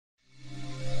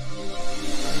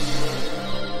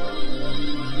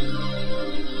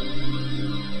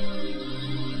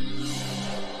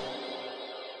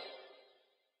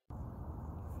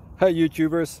Hey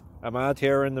YouTubers, I'm out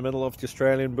here in the middle of the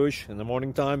Australian bush in the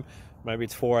morning time. Maybe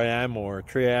it's 4 a.m. or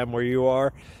 3 a.m. where you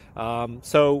are.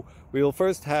 So we will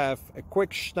first have a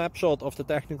quick snapshot of the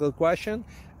technical question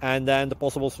and then the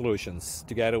possible solutions,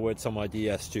 together with some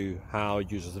ideas to how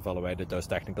users evaluated those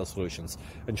technical solutions.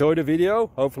 Enjoy the video,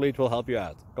 hopefully it will help you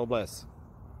out. God bless.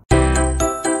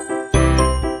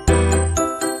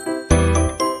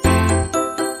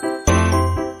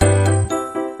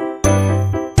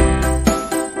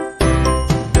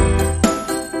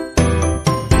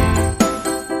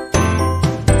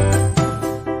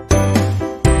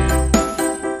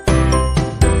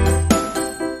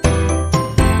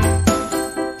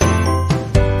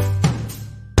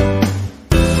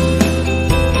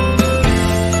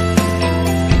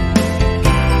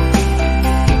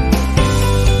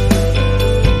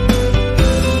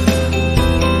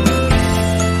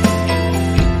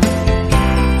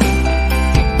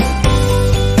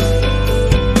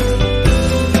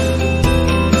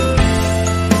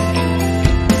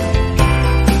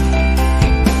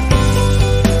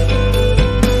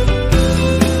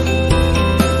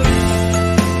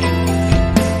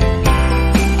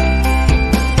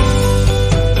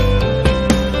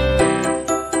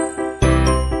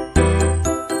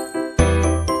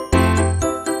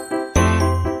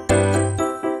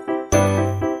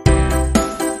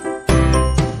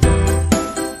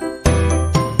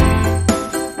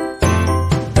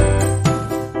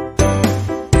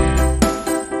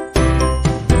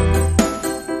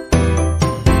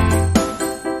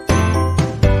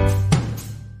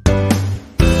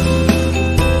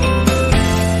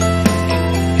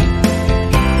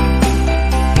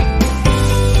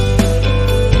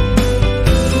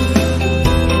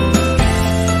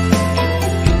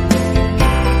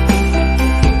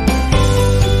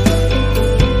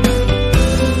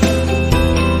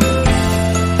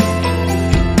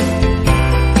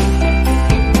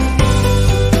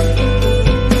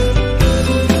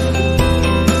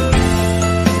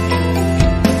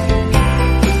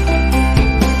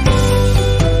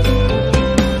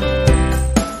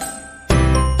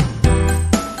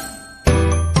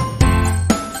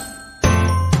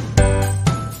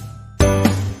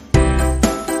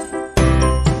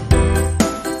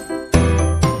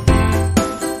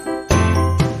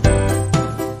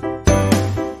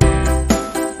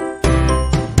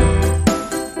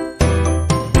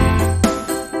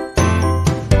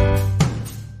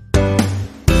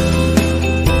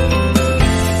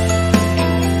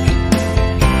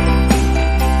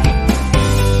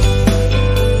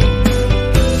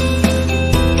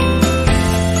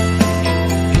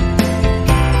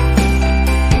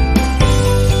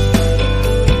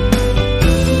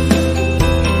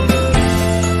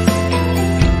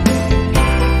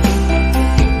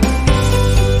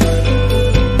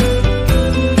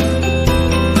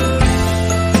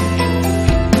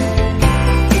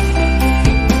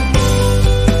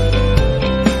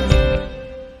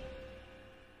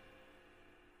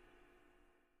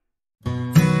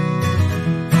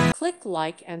 Click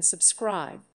like and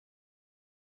subscribe.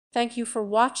 Thank you for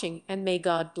watching, and may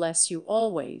God bless you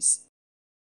always.